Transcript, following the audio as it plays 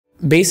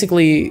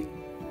basically,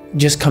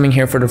 just coming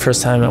here for the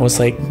first time, I was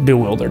like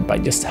bewildered by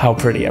just how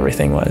pretty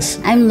everything was.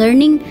 I'm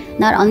learning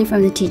not only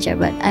from the teacher,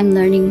 but I'm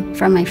learning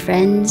from my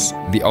friends.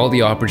 All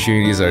the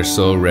opportunities are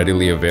so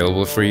readily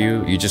available for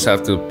you. You just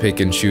have to pick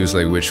and choose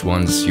like which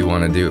ones you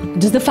want to do.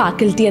 Just the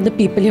faculty and the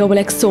people here were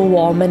like so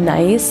warm and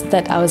nice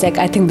that I was like,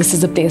 I think this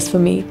is a place for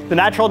me. The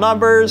natural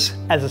numbers,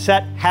 as a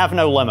set, have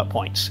no limit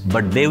points.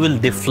 But they will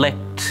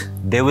deflect.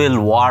 They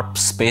will warp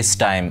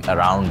space-time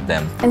around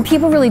them. And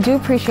people really do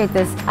appreciate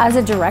this. As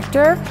a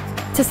director,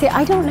 to say,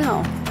 I don't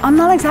know. I'm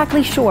not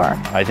exactly sure.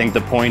 I think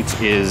the point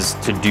is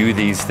to do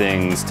these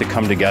things, to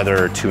come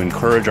together, to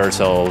encourage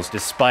ourselves,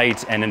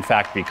 despite and in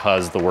fact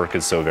because the work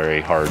is so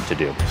very hard to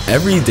do.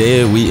 Every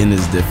day at Wheaton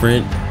is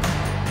different,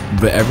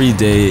 but every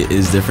day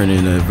is different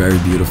in a very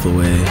beautiful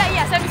way.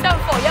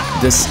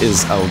 This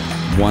is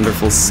a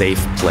wonderful, safe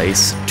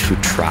place to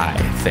try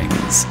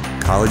things.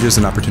 College is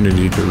an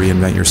opportunity to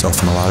reinvent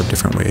yourself in a lot of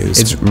different ways.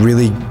 It's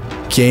really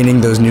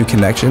gaining those new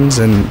connections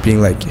and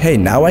being like, hey,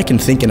 now I can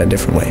think in a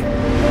different way.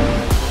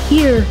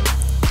 Here,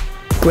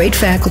 great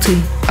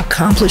faculty,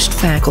 accomplished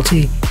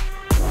faculty,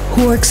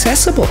 who are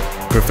accessible.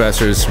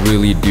 Professors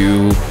really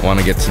do want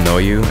to get to know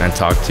you and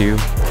talk to you.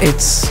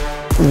 It's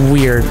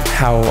weird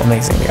how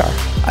amazing they are.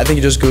 I think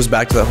it just goes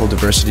back to that whole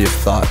diversity of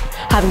thought.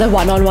 Having the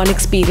one-on-one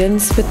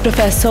experience with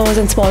professors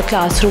in small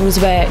classrooms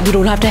where you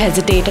don't have to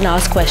hesitate and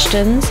ask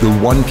questions. The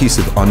one piece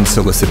of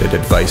unsolicited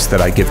advice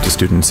that I give to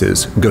students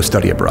is go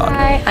study abroad.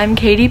 Hi, I'm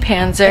Katie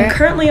Panzer. And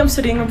currently I'm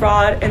studying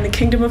abroad in the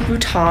Kingdom of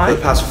Bhutan. For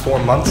the past 4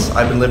 months,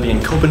 I've been living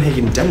in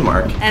Copenhagen,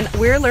 Denmark. And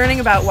we're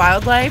learning about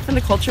wildlife and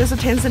the cultures of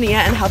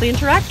Tanzania and how they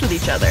interact with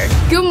each other.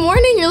 Good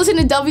morning, you're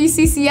listening to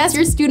WCCS,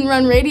 your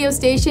student-run radio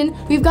station.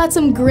 We've got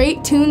some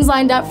great tunes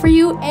lined up for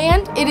you,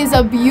 and it is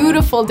a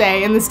beautiful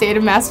day in the state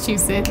of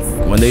Massachusetts.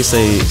 When they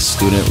say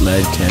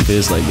student-led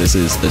campus, like this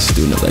is a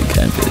student-led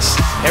campus.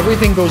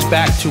 Everything goes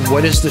back to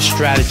what is the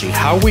strategy?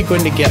 How are we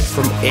going to get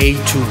from A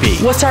to B?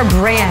 What's our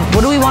brand?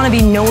 What do we want to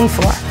be known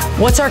for?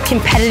 What's our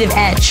competitive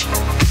edge?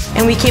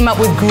 And we came up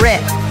with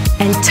grit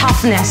and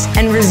toughness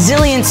and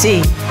resiliency,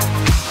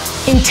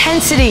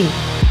 intensity,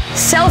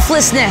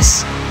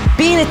 selflessness,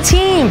 being a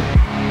team,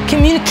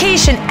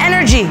 communication,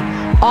 energy,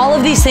 all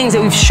of these things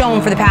that we've shown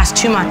for the past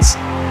 2 months.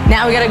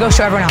 Now we gotta go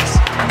show everyone else.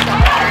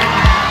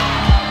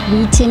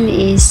 Wheaton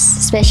is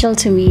special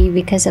to me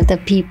because of the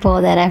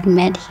people that I've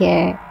met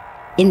here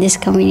in this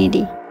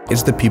community.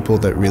 It's the people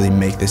that really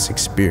make this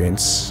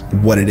experience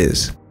what it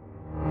is.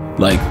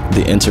 Like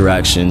the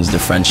interactions, the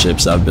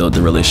friendships I've built,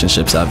 the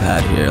relationships I've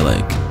had here,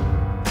 like,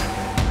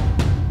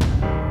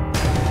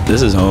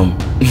 this is home.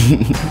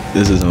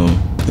 This is home,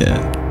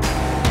 yeah.